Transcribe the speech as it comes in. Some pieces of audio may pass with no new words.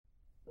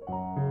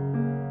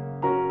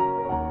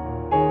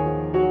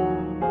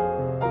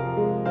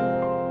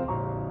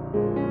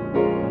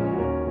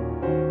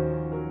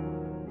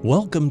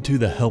Welcome to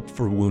the Help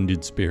for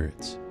Wounded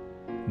Spirits.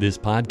 This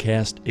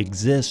podcast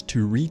exists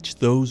to reach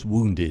those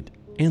wounded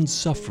and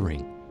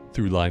suffering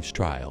through life's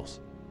trials.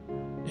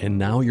 And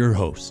now your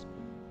hosts,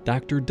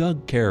 Dr.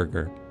 Doug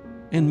Carriger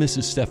and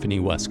Mrs. Stephanie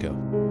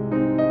Wesco.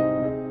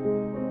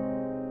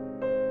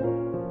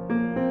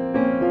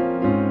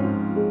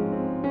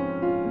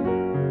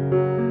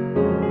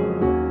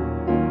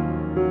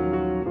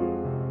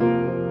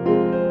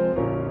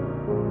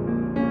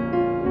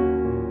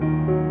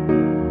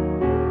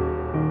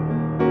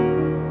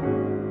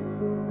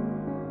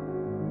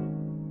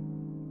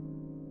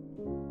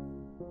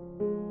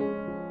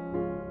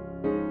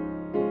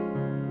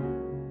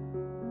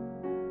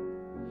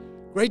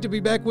 Great to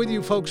be back with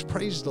you, folks.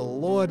 Praise the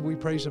Lord. We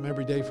praise Him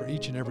every day for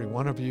each and every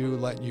one of you,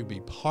 letting you be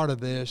part of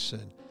this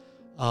and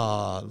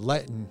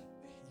letting,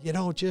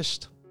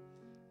 just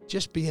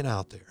being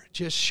out there,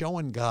 just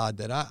showing God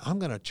that I'm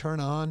going to turn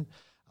on.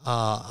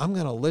 I'm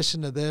going to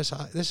listen to this.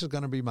 This is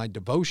going to be my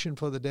devotion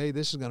for the day.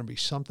 This is going to be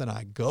something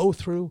I go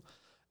through.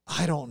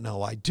 I don't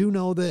know. I do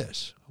know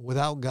this.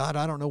 Without God,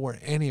 I don't know where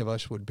any of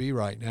us would be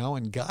right now.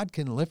 And God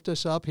can lift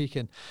us up. He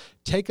can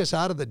take us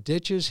out of the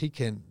ditches. He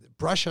can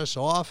brush us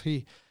off.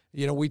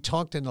 We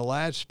talked in the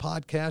last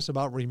podcast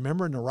about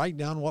remembering to write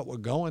down what we're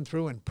going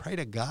through and pray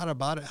to God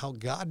about it, how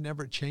God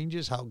never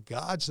changes, how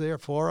God's there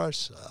for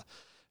us.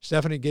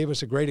 Stephanie gave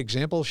us a great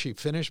example. She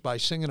finished by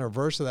singing her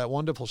verse of that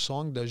wonderful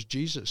song, Does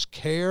Jesus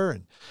Care?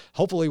 And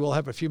hopefully we'll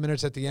have a few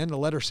minutes at the end to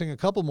let her sing a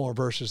couple more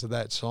verses of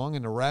that song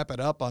and to wrap it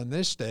up on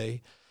this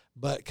day.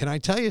 But can I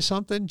tell you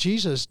something?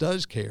 Jesus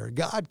does care.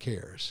 God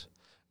cares.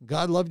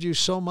 God loved you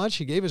so much,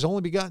 He gave His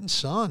only begotten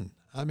Son.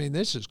 I mean,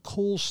 this is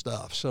cool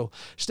stuff. So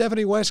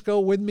Stephanie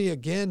Wesco with me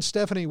again.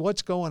 Stephanie,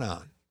 what's going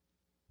on?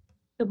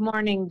 Good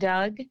morning,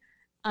 Doug.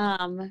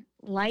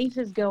 Life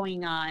is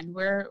going on.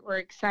 We're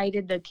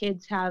excited. The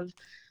kids have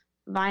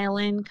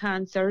violin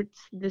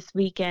concerts this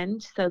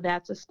weekend, so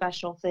that's a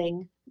special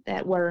thing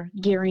that we're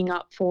gearing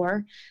up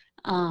for.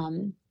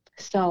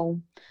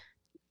 So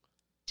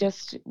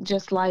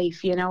just life,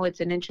 it's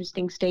an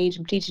interesting stage.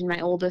 I'm teaching my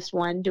oldest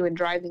one, doing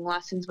driving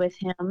lessons with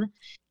him,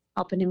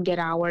 helping him get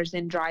hours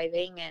in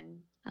driving,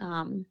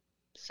 and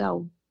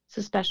so it's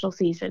a special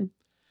season.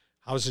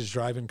 How's his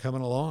driving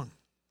coming along?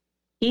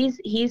 He's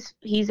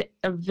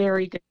a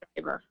very good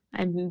driver.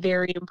 I'm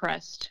very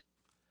impressed.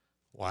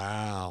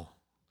 Wow.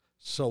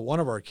 So one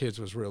of our kids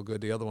was real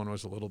good. The other one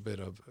was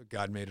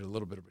God made it a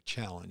little bit of a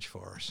challenge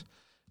for us.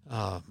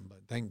 But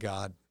thank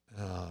God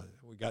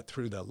we got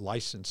through the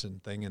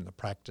licensing thing and the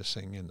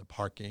practicing and the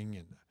parking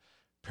and the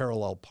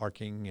parallel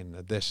parking and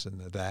the this and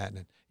the that.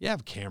 And you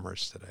have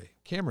cameras today.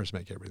 Cameras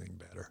make everything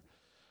better,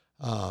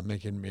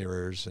 making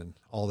mirrors and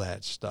all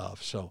that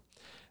stuff. So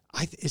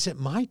is it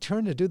my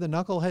turn to do the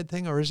knucklehead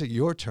thing, or is it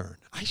your turn?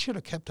 I should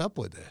have kept up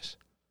with this.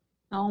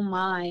 Oh,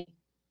 my.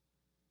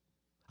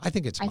 I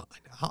think it's mine.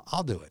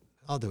 I'll do it.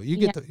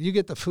 You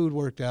get the food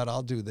worked out.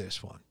 I'll do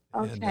this one.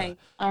 Okay.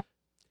 And,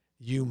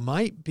 you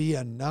might be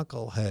a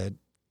knucklehead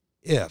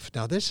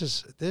now this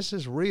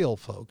is real,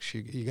 folks.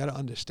 You got to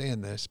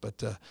understand this,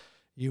 but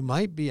you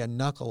might be a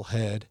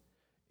knucklehead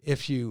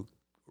if you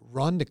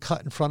run to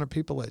cut in front of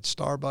people at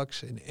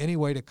Starbucks. In any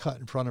way to cut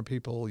in front of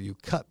people, you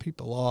cut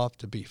people off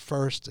to be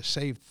first, to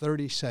save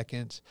 30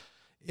 seconds.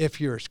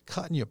 If you're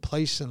cutting your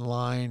place in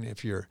line,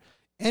 if you're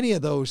any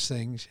of those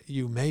things,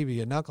 you may be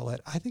a knucklehead.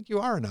 I think you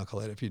are a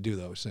knucklehead if you do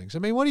those things. I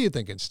mean, what are you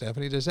thinking,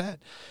 Stephanie?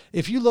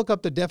 If you look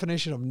up the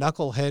definition of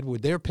knucklehead,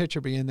 would their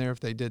picture be in there if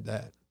they did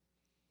that?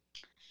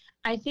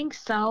 I think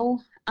so.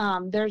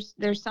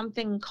 There's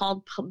something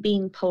called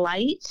being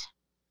polite.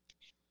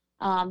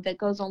 That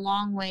goes a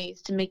long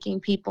ways to making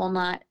people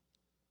not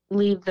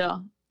leave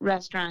the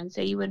restaurant and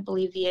say, you wouldn't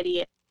believe the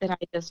idiot that I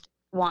just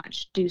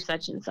watched do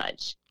such and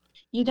such.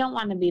 You don't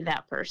want to be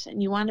that person.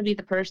 You want to be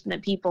the person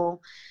that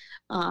people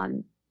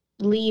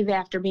leave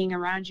after being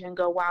around you and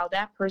go, wow,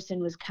 that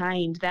person was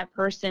kind. That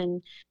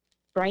person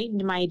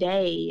brightened my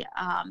day.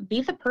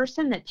 Be the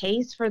person that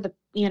pays for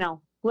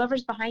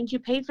whoever's behind you,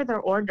 pay for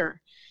their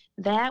order.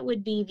 That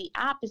would be the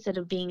opposite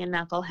of being a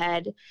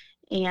knucklehead.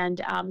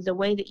 And the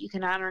way that you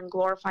can honor and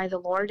glorify the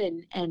Lord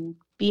and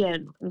be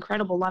an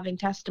incredible loving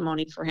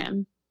testimony for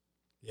Him.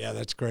 Yeah,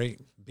 that's great.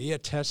 Be a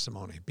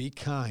testimony. Be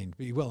kind.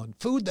 Be willing.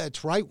 Food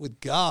that's right with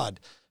God.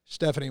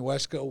 Stephanie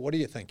Wesco, what are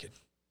you thinking?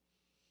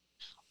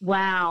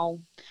 Wow.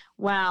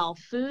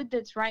 Food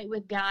that's right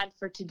with God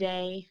for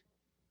today.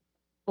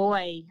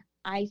 Boy,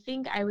 I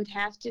think I would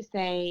have to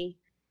say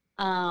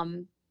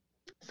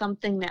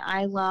something that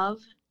I love.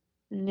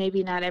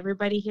 Maybe not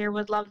everybody here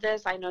would love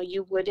this. I know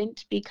you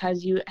wouldn't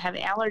because you have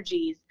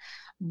allergies,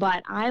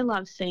 but I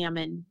love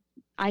salmon.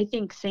 I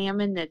think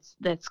salmon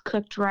that's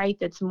cooked right,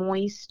 that's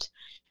moist,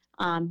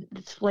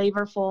 that's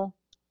flavorful,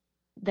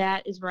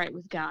 that is right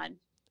with God.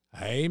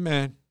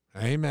 Amen.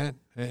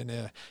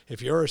 And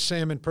if you're a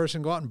salmon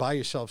person, go out and buy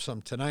yourself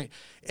some tonight.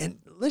 And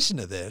listen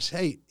to this.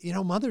 Hey,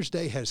 Mother's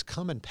Day has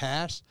come and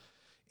passed.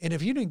 And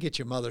if you didn't get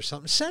your mother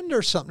something, send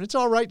her something. It's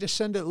all right to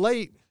send it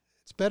late.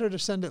 It's better to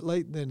send it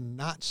late than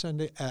not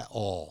send it at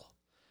all.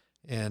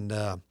 And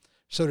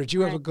so did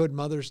you have a good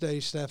Mother's Day,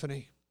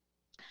 Stephanie?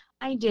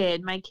 I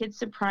did. My kids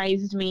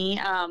surprised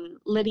me.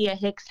 Lydia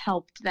Hicks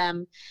helped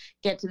them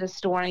get to the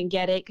store and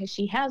get it because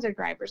she has her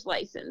driver's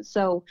license.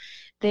 So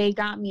they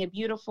got me a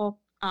beautiful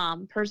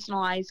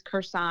personalized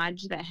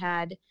corsage that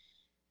had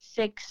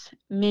 6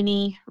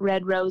 mini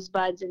red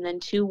rosebuds and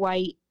then 2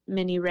 white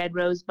mini red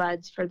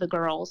rosebuds for the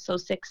girls. So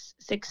 6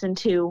 and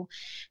 2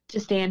 to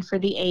stand for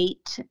the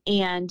 8.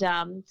 And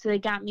so they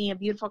got me a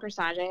beautiful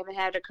corsage. I haven't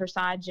had a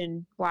corsage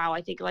in, wow,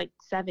 I think like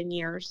 7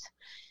 years.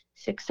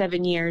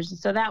 6-7 years.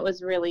 So that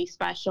was really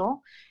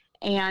special.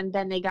 And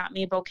then they got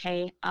me a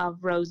bouquet of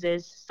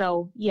roses.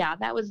 So yeah,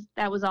 that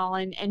was all.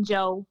 And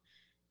Joe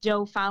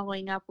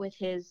following up with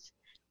his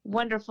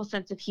wonderful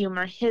sense of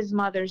humor. His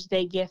Mother's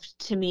Day gift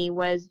to me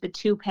was the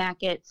 2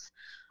 packets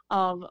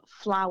of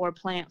flower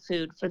plant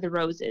food for the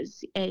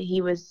roses. And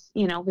he was,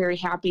 very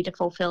happy to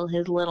fulfill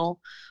his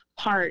little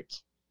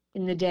part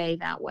in the day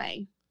that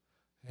way.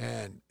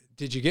 And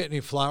did you get any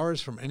flowers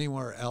from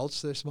anywhere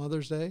else this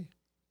Mother's Day?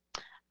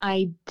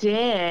 I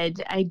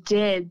did.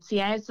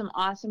 See, I had some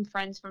awesome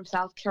friends from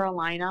South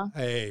Carolina.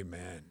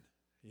 Amen.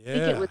 Yeah. I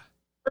think it was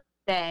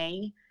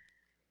birthday.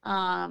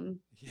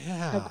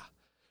 Yeah.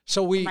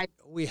 So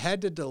we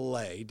had to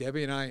delay.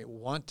 Debbie and I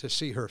want to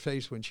see her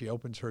face when she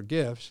opens her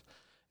gifts.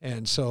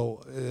 And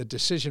so the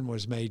decision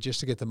was made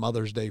just to get the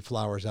Mother's Day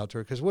flowers out to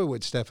her because we're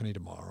with Stephanie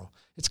tomorrow.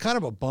 It's kind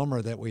of a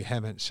bummer that we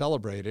haven't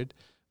celebrated,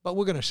 but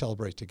we're going to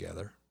celebrate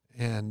together.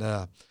 And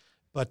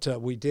but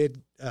we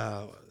did.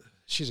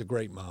 She's a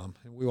great mom,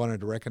 and we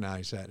wanted to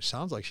recognize that. It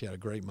sounds like she had a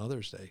great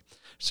Mother's Day.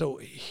 So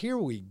here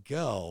we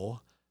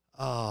go.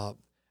 I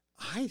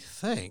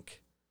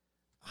think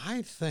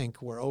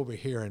we're over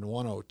here in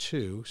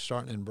 102,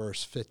 starting in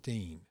verse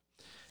 15.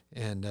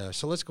 And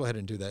so let's go ahead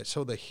and do that.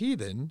 So the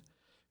heathen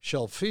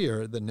shall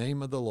fear the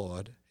name of the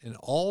Lord, in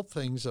all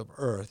things of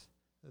earth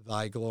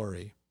thy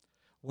glory.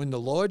 When the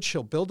Lord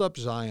shall build up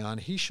Zion,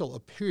 he shall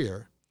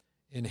appear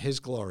in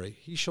his glory.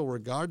 He shall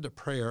regard the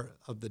prayer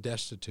of the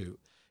destitute,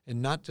 and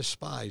not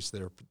despise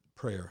their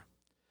prayer.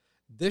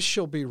 This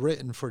shall be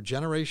written for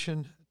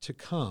generation to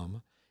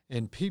come,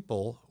 and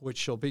people which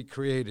shall be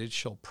created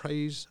shall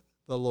praise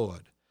the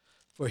Lord.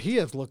 For he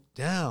hath looked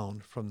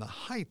down from the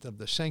height of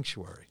the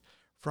sanctuary,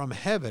 from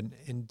heaven,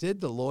 and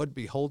did the Lord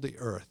behold the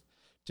earth,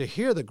 to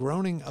hear the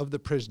groaning of the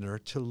prisoner,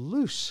 to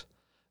loose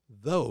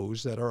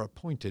those that are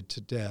appointed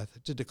to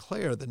death, to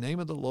declare the name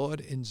of the Lord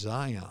in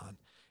Zion,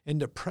 and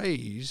to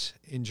praise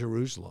in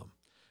Jerusalem.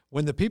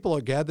 When the people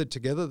are gathered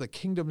together, the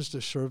kingdoms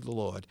to serve the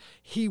Lord.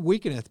 He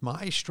weakeneth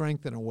my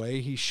strength in a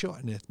way, he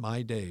shorteneth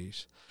my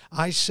days.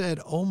 I said,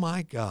 O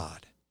my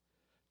God,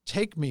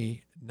 take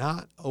me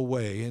not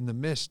away in the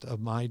midst of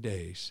my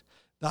days.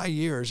 Thy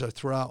years are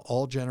throughout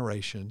all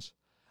generations.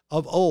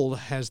 Of old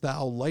hast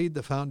thou laid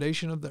the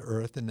foundation of the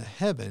earth, and the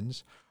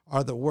heavens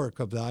are the work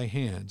of thy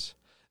hands.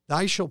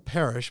 Thy shall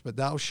perish, but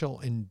thou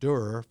shalt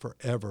endure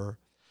forever.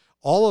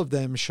 All of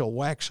them shall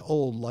wax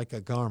old like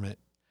a garment.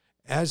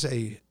 As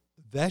a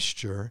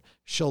vesture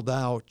shall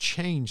thou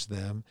change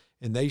them,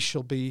 and they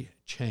shall be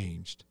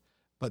changed.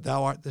 But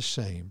thou art the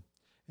same,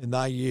 and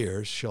thy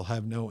years shall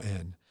have no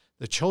end.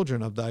 The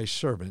children of thy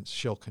servants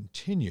shall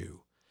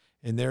continue,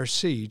 and their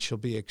seed shall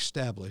be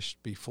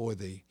established before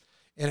thee.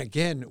 And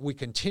again, we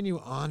continue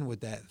on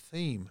with that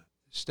theme,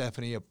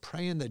 Stephanie, of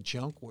praying the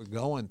junk we're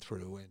going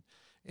through.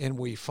 And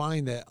we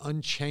find that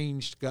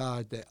unchanged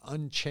God, that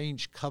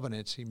unchanged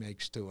covenants he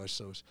makes to us,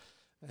 those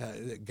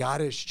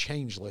God is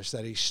changeless,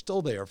 that he's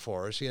still there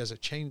for us. He has a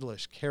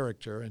changeless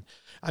character. And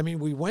I mean,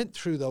 we went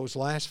through those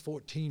last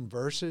 14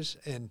 verses,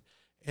 and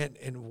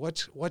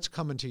what's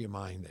coming to your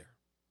mind there?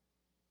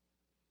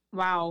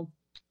 Wow.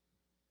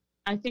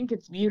 I think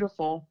it's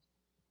beautiful.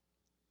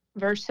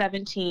 Verse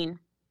 17,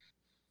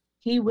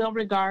 he will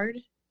regard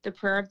the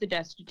prayer of the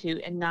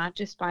destitute and not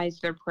despise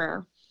their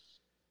prayer.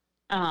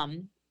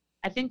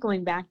 I think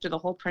going back to the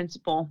whole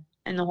principle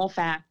and the whole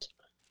fact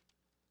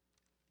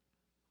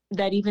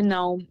that even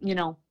though,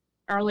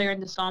 earlier in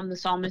the psalm, the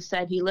psalmist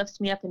said, he lifts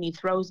me up and he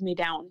throws me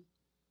down.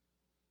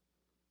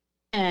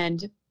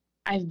 And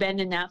I've been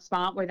in that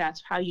spot where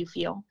that's how you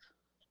feel,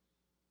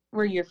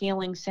 where your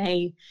feelings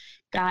say,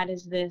 God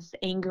is this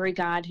angry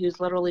God who's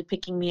literally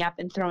picking me up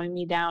and throwing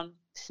me down,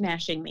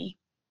 smashing me,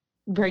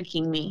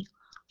 breaking me.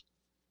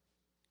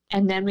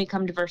 And then we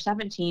come to verse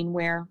 17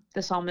 where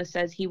the psalmist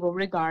says he will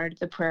regard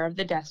the prayer of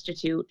the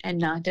destitute and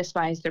not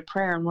despise their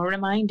prayer. And we're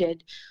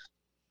reminded,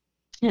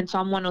 and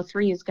Psalm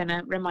 103 is going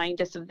to remind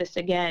us of this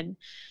again,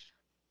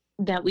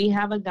 that we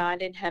have a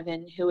God in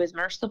heaven who is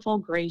merciful,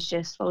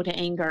 gracious, slow to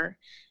anger,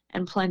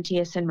 and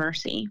plenteous in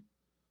mercy.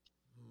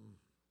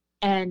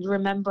 And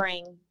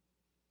remembering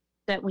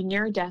that when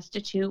you're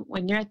destitute,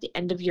 when you're at the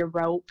end of your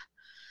rope,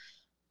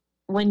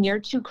 when you're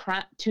too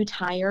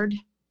tired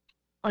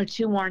or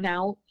too worn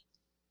out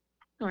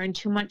or in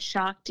too much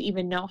shock to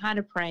even know how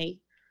to pray,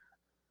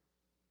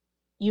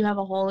 you have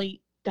a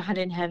holy God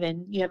in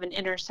heaven. You have an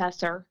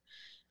intercessor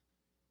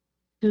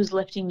who's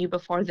lifting you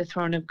before the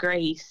throne of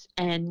grace.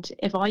 And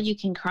if all you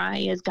can cry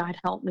is, God,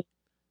 help me,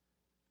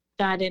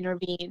 God,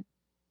 intervene,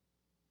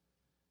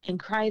 and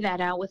cry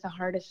that out with a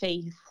heart of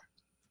faith,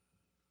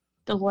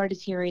 the Lord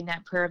is hearing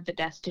that prayer of the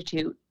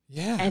destitute.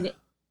 Yeah. And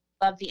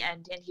love the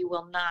end, and he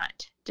will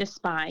not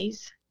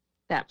despise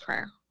that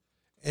prayer.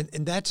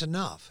 And that's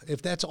enough.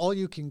 If that's all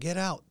you can get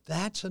out,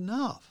 that's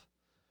enough.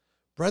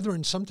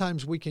 Brethren,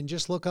 sometimes we can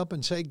just look up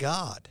and say,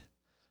 God.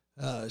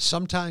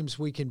 Sometimes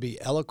we can be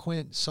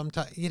eloquent.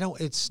 Sometimes,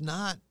 it's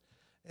not,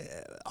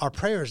 our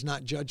prayer is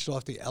not judged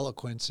off the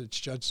eloquence. It's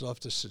judged off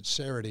the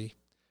sincerity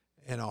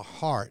in our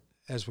heart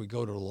as we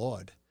go to the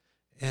Lord.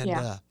 And,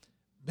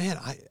 man,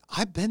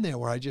 I've been there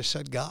where I just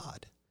said,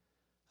 God.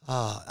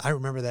 I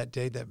remember that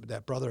day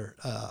that brother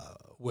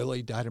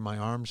Willie died in my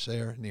arms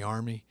there in the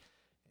Army.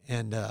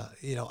 And,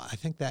 I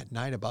think that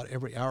night about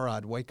every hour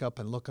I'd wake up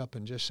and look up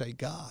and just say,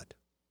 God.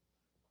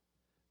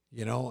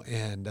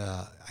 And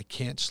I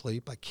can't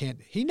sleep.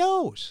 He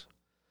knows.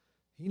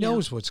 He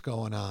knows what's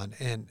going on.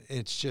 And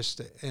it's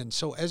just, and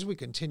so as we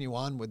continue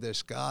on with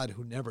this God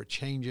who never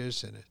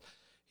changes, and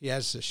he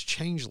has this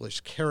changeless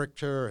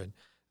character, and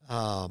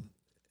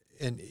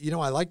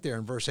I like there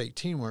in verse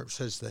 18 where it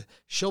says that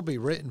shall be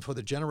written for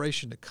the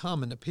generation to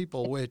come, and the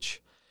people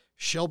which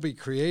shall be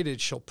created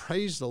shall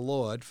praise the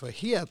Lord, for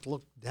he hath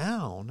looked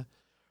down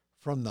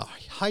from the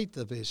height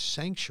of his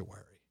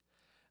sanctuary.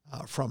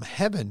 From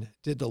heaven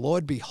did the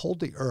Lord behold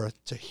the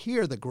earth, to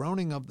hear the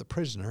groaning of the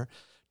prisoner,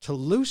 to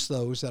loose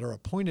those that are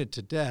appointed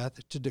to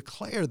death, to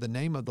declare the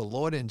name of the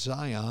Lord in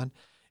Zion,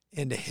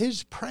 and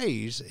his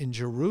praise in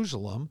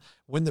Jerusalem,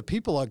 when the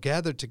people are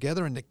gathered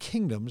together in the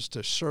kingdoms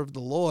to serve the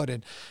Lord.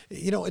 And,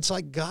 it's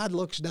like God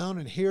looks down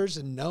and hears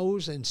and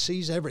knows and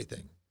sees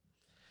everything.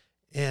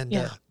 And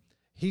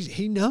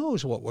he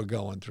knows what we're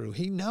going through.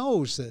 He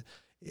knows that,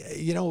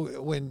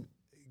 when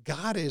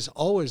God has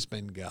always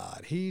been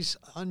God. He's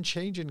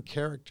unchanging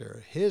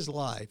character. His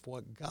life,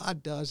 what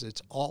God does,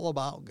 it's all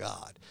about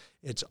God.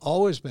 It's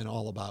always been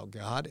all about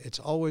God. It's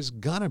always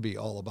going to be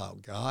all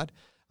about God.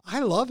 I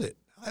love it.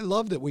 I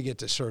love that we get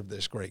to serve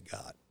this great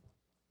God.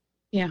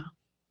 Yeah.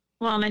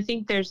 Well, and I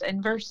think there's,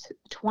 in verse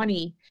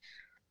 20,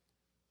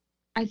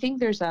 I think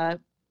there's a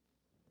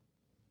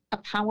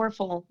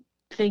powerful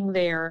thing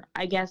there,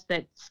 I guess,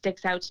 that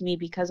sticks out to me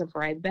because of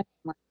where I've been.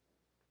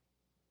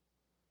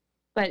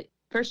 But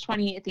verse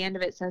 20, at the end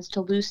of it says,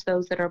 to loose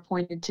those that are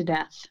appointed to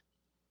death.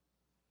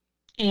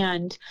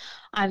 And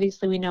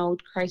obviously we know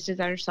Christ is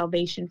our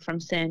salvation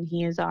from sin.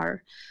 He is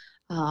our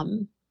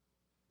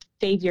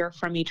Savior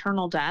from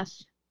eternal death.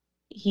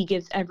 He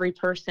gives every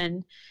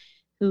person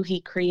who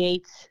he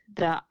creates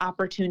the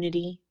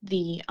opportunity,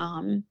 the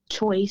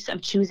choice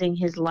of choosing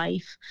his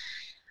life.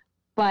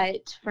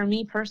 But for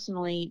me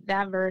personally,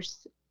 that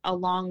verse,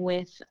 along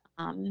with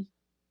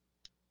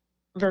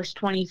verse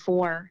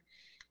 24,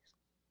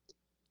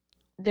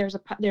 there's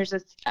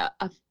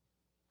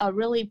a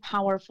really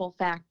powerful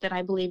fact that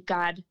I believe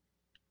God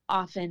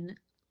often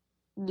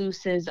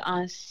looses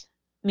us,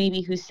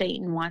 maybe who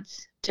Satan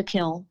wants to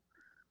kill,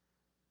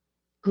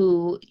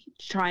 who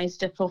tries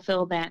to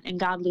fulfill that, and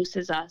God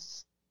looses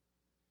us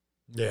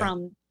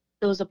from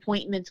those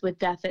appointments with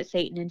death that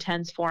Satan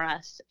intends for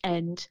us.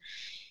 And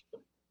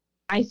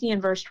I see in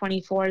verse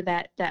 24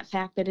 that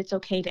fact that it's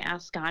okay to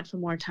ask God for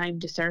more time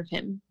to serve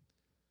him.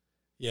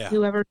 Yeah.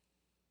 Whoever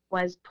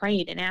was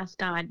prayed and asked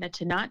God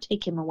to not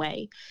take him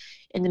away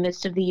in the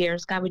midst of the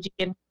years. God, would you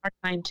give me more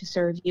time to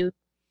serve you?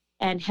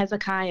 And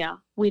Hezekiah,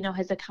 we know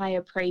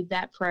Hezekiah prayed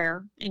that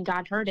prayer, and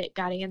God heard it.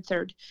 God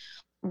answered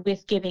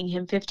with giving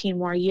him 15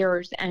 more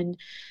years. And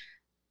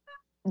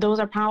those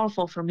are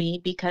powerful for me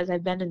because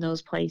I've been in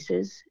those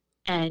places,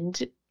 and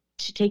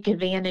to take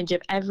advantage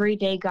of every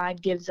day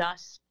God gives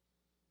us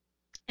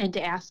and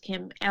to ask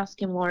him,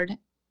 Lord.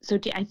 So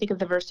I think of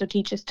the verse, so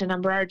teach us to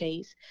number our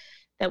days,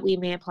 that we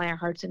may apply our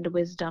hearts into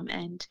wisdom,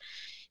 and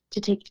to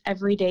take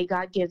every day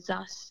God gives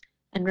us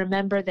and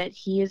remember that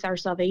he is our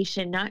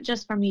salvation, not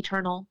just from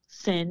eternal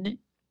sin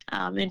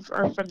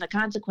or from the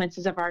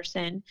consequences of our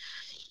sin,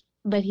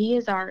 but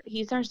he's our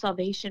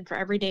salvation for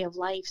every day of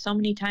life. So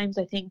many times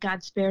I think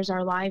God spares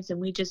our lives and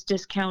we just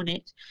discount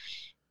it.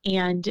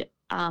 And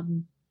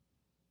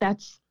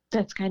that's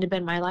kind of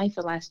been my life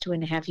the last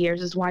 2.5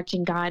 years, is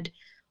watching God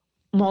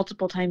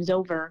multiple times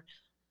over.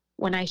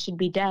 When I should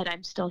be dead,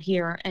 I'm still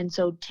here. And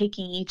so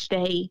taking each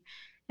day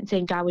and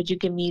saying, God, would you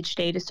give me each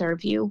day to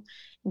serve you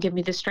and give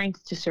me the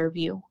strength to serve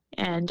you?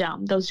 And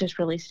those just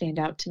really stand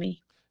out to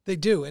me. They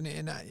do.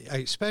 And I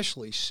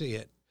especially see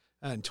it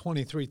in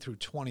 23 through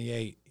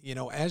 28.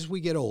 As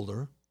we get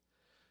older,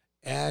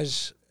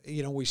 as,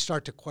 we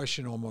start to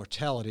question our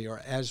mortality,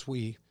 or as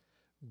we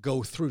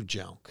go through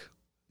junk,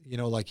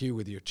 like you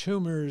with your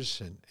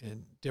tumors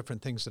and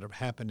different things that have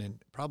happened,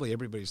 and probably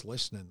everybody's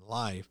listening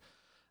live.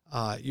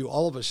 You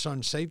all of a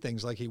sudden say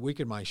things like, he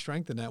weakened my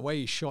strength, and that way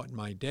he shortened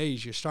my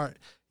days. You start,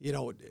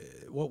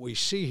 what we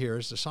see here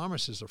is the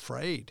psalmist is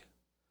afraid.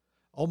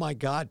 Oh my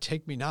God,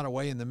 take me not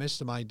away in the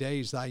midst of my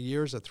days. Thy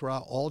years are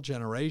throughout all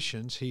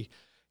generations.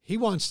 He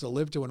wants to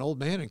live to an old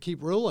man and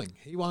keep ruling.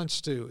 He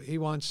wants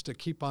to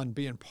keep on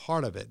being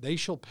part of it. They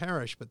shall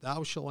perish, but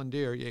thou shalt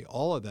endure. Yea,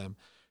 all of them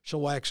shall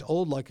wax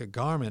old like a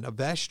garment, a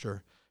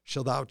vesture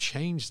shall thou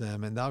change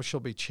them, and thou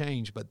shalt be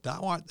changed. But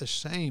thou art the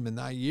same, and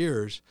thy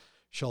years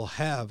shall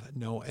have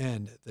no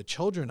end. The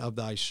children of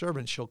thy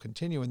servants shall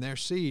continue, and their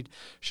seed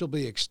shall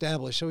be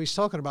established. So he's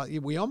talking about,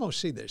 we almost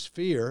see this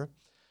fear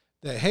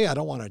that, hey, I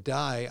don't want to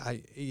die.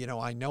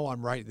 I know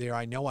I'm right there.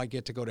 I know I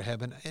get to go to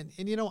heaven. And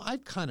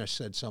I've kind of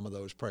said some of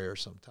those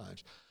prayers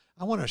sometimes.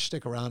 I want to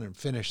stick around and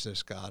finish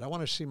this, God. I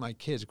want to see my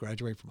kids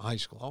graduate from high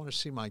school. I want to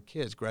see my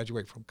kids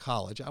graduate from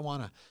college. I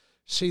want to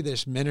see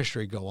this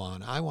ministry go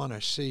on. I want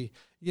to see,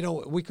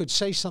 we could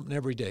say something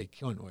every day,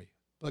 couldn't we?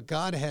 But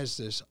God has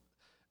this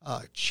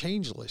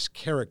changeless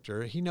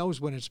character. He knows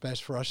when it's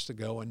best for us to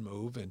go and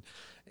move.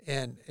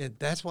 And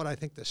that's what I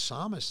think the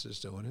psalmist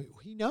is doing.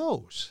 He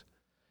knows.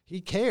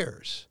 He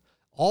cares.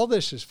 All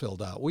this is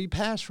filled out. We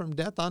pass from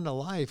death unto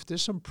life.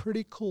 There's some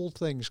pretty cool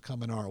things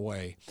coming our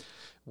way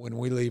when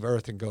we leave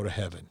earth and go to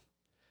heaven.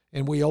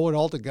 And we owe it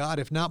all to God.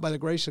 If not by the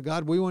grace of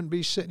God, we wouldn't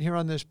be sitting here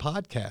on this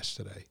podcast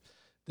today.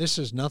 This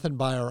is nothing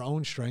by our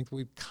own strength.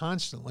 We've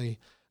constantly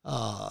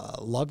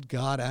loved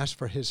God, asked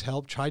for his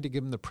help, tried to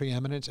give him the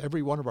preeminence.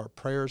 Every one of our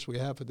prayers we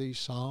have for these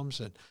Psalms,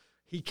 and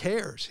he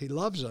cares. He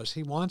loves us.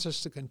 He wants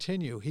us to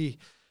continue.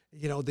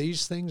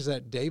 These things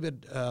that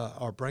David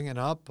are bringing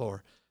up,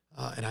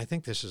 and I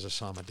think this is a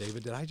Psalm of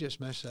David. Did I just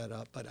mess that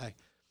up? But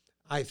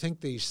I think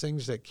these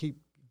things that keep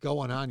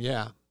going on,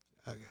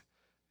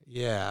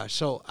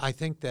 So I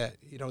think that,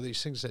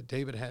 these things that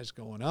David has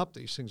going up,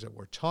 these things that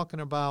we're talking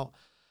about,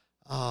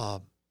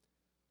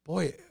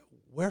 boy,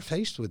 we're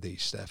faced with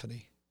these,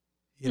 Stephanie.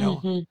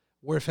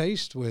 We're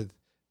faced with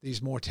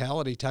these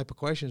mortality type of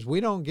questions.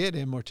 We don't get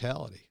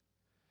immortality.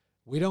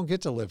 We don't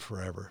get to live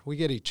forever. We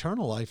get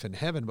eternal life in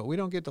heaven, but we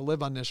don't get to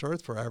live on this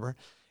earth forever.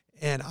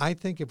 And I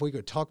think if we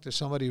could talk to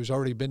somebody who's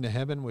already been to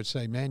heaven, would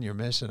say, man, you're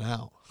missing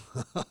out.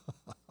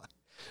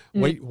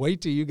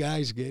 Wait till you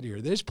guys get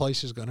here. This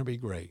place is going to be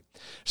great.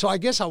 So I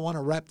guess I want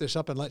to wrap this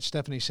up and let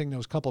Stephanie sing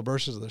those couple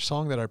verses of the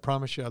song that I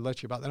promised you I'd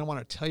let you about. Then I want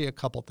to tell you a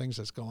couple things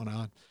that's going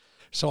on.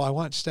 So I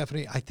want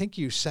Stephanie, I think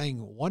you sang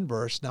one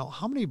verse. Now,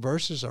 how many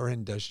verses are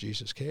in Does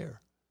Jesus Care?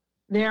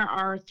 There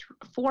are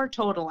 4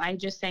 total. I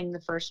just sang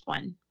the first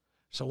one.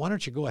 So why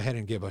don't you go ahead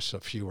and give us a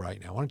few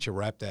right now? Why don't you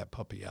wrap that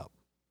puppy up?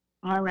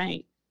 All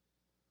right.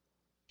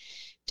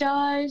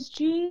 Does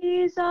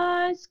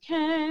Jesus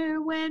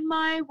care when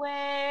my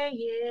way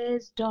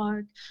is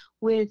dark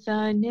with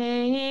a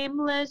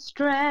nameless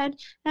dread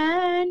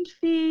and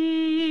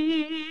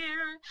fear?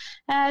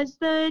 As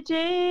the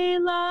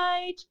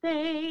daylight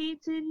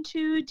fades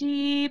into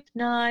deep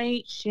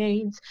night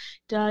shades,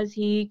 does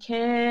he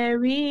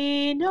care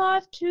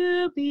enough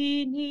to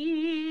be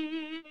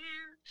near?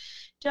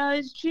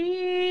 Does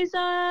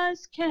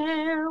Jesus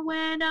care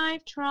when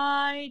I've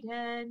tried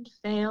and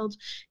failed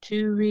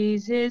to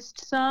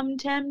resist some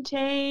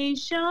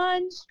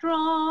temptation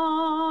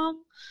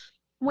strong?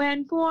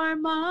 When for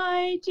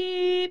my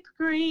deep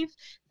grief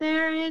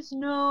there is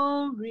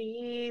no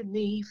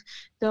relief,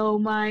 though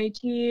my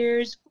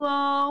tears flow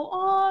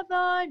all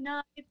the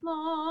night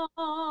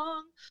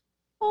long?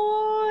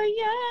 Oh,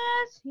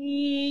 yes,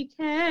 he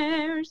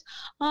cares.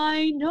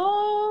 I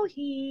know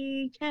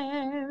he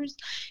cares.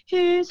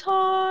 His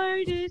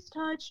heart is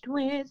touched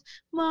with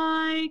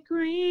my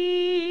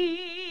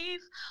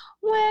grief.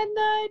 When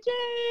the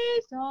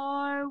days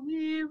are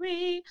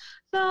weary,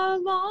 the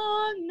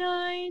long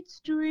nights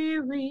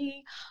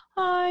dreary,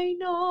 I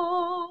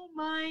know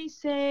my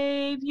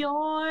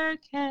Savior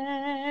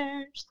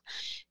cares.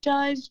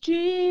 Does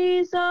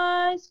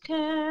Jesus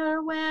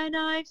care when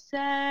I've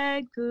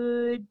said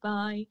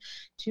goodbye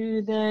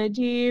to the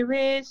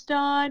dearest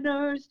on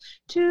earth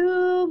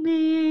to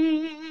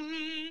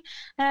me?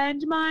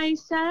 And my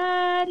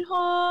sad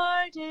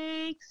heart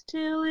aches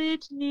till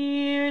it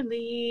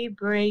nearly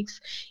breaks.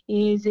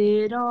 Is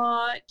it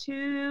aught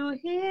to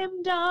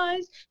him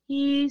does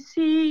he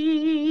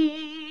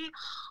see?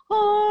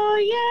 Oh,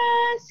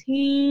 yes,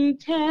 he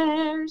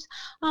cares.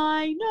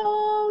 I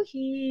know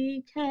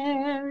he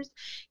cares.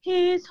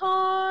 His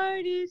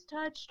heart is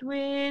touched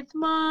with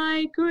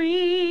my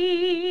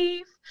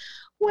grief.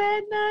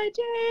 When the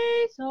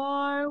days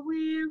are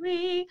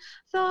weary,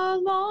 the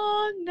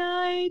long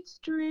nights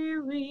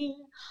dreary,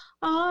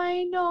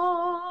 I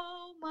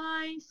know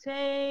my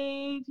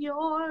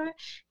Savior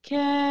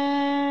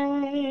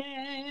cares.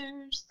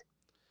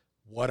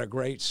 What a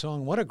great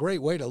song. What a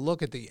great way to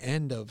look at the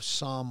end of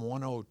Psalm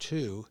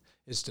 102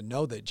 is to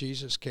know that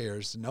Jesus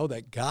cares, to know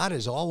that God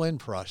is all in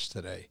for us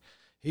today.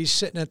 He's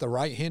sitting at the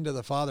right hand of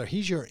the Father.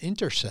 He's your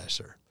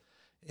intercessor,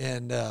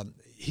 and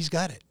he's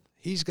got it.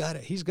 He's got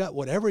it. He's got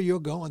whatever you're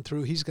going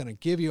through, he's going to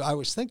give you. I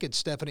was thinking,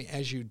 Stephanie,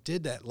 as you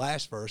did that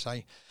last verse,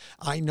 I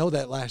know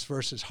that last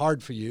verse is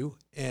hard for you,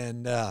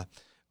 and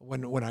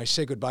when I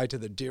say goodbye to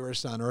the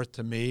dearest on earth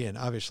to me, and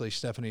obviously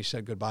Stephanie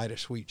said goodbye to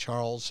sweet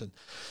Charles,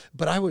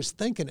 but I was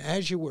thinking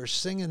as you were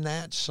singing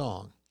that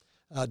song,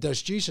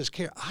 Does Jesus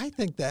Care? I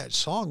think that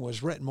song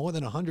was written more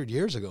than 100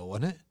 years ago,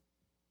 wasn't it?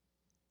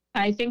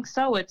 I think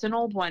so. It's an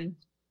old one.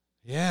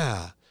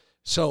 Yeah.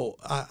 So,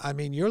 I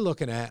mean, you're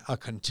looking at a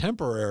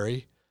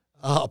contemporary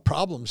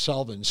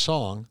problem-solving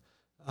song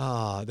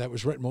that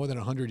was written more than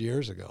 100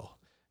 years ago.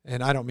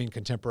 And I don't mean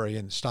contemporary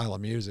in the style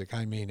of music.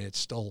 I mean, it's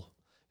still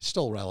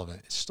still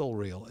relevant. It's still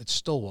real. It's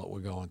still what we're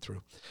going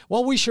through.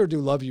 Well, we sure do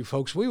love you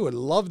folks. We would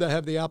love to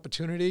have the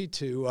opportunity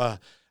to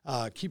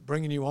keep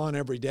bringing you on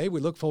every day. We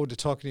look forward to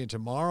talking to you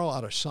tomorrow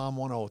out of Psalm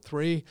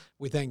 103.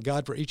 We thank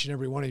God for each and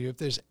every one of you. If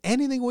there's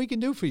anything we can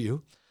do for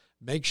you,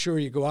 make sure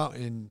you go out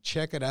and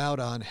check it out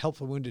on Help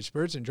for Wounded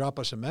Spirits and drop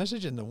us a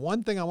message. And the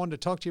one thing I wanted to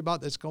talk to you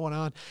about that's going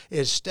on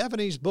is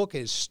Stephanie's book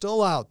is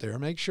still out there.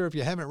 Make sure if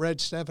you haven't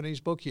read Stephanie's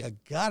book, you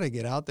got to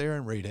get out there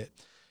and read it.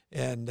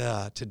 And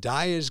To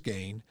Die is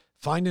Gain,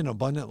 Find an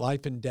Abundant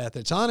Life in Death.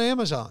 It's on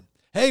Amazon.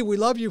 Hey, we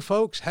love you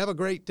folks. Have a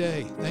great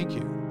day. Thank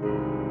you.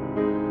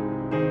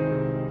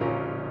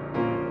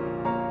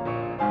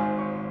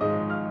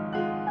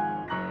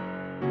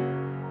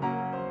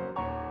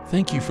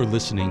 Thank you for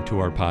listening to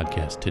our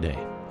podcast today.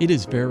 It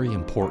is very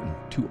important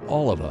to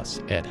all of us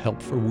at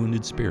Help for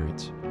Wounded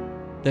Spirits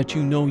that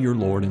you know your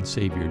Lord and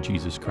Savior,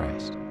 Jesus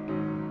Christ.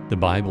 The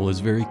Bible is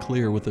very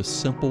clear with a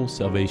simple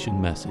salvation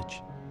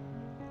message.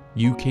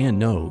 You can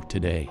know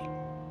today.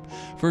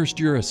 First,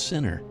 you're a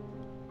sinner,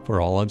 for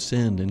all have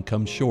sinned and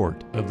come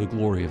short of the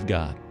glory of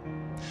God.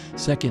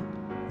 Second,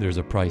 there's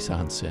a price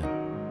on sin,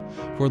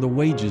 for the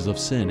wages of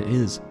sin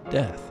is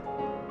death.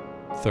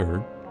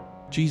 Third,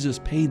 Jesus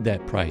paid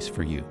that price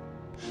for you.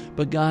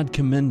 But God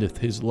commendeth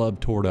his love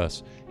toward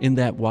us, in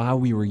that while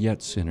we were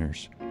yet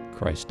sinners,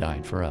 Christ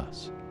died for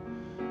us.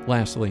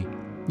 Lastly,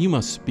 you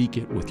must speak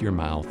it with your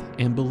mouth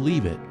and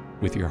believe it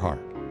with your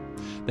heart,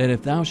 that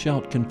if thou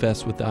shalt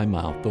confess with thy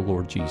mouth the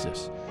Lord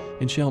Jesus,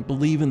 and shalt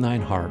believe in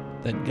thine heart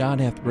that God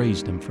hath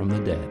raised him from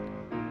the dead,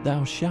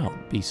 thou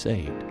shalt be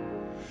saved.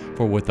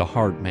 For with the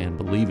heart man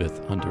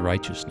believeth unto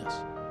righteousness,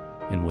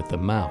 and with the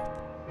mouth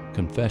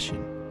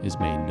confession is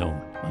made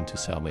known unto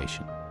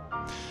salvation.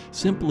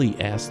 Simply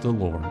ask the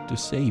Lord to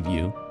save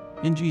you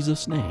in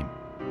Jesus' name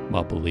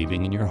while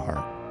believing in your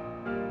heart,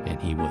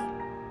 and he will.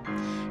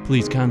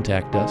 Please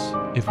contact us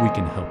if we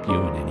can help you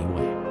in any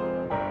way.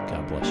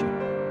 God bless you.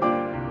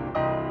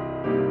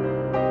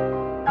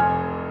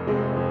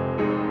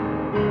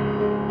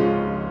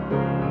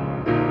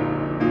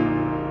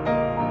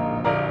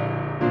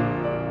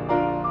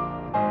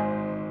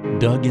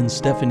 Doug and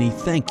Stephanie,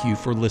 thank you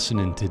for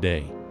listening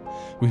today.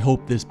 We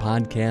hope this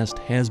podcast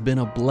has been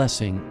a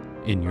blessing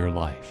in your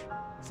life.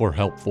 For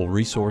helpful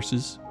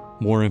resources,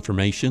 more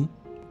information,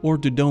 or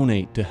to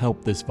donate to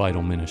help this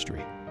vital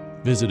ministry,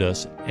 visit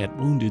us at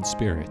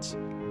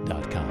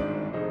woundedspirits.com.